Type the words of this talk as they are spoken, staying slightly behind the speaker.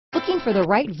Looking for the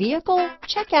right vehicle?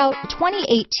 Check out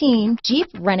 2018 Jeep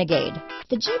Renegade.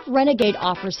 The Jeep Renegade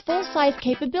offers full-size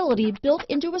capability built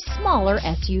into a smaller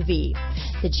SUV.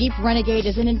 The Jeep Renegade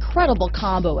is an incredible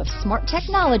combo of smart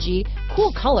technology,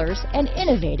 cool colors, and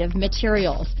innovative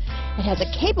materials. It has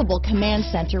a capable command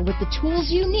center with the tools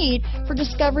you need for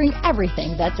discovering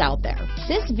everything that's out there.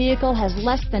 This vehicle has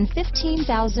less than 15,000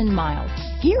 miles.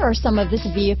 Here are some of this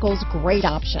vehicle's great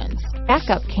options: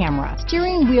 backup camera,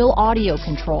 steering wheel audio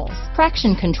controls,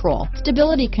 traction control,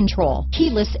 stability control,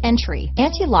 keyless entry,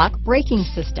 anti-lock braking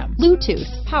system, Bluetooth,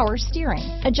 power steering,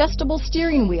 adjustable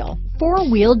steering wheel,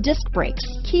 four-wheel disc brakes,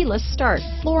 keyless start,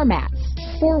 floor mats,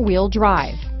 four-wheel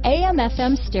drive,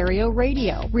 AM/FM stereo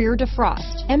radio, rear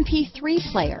defrost, MP3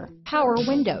 player, power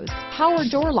windows, power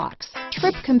door locks,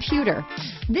 trip computer.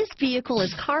 This vehicle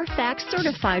is Carfax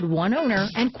certified one owner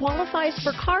and qualifies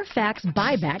for Carfax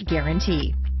buyback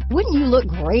guarantee. Wouldn't you look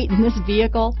great in this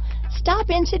vehicle? Stop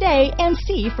in today and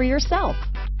see for yourself.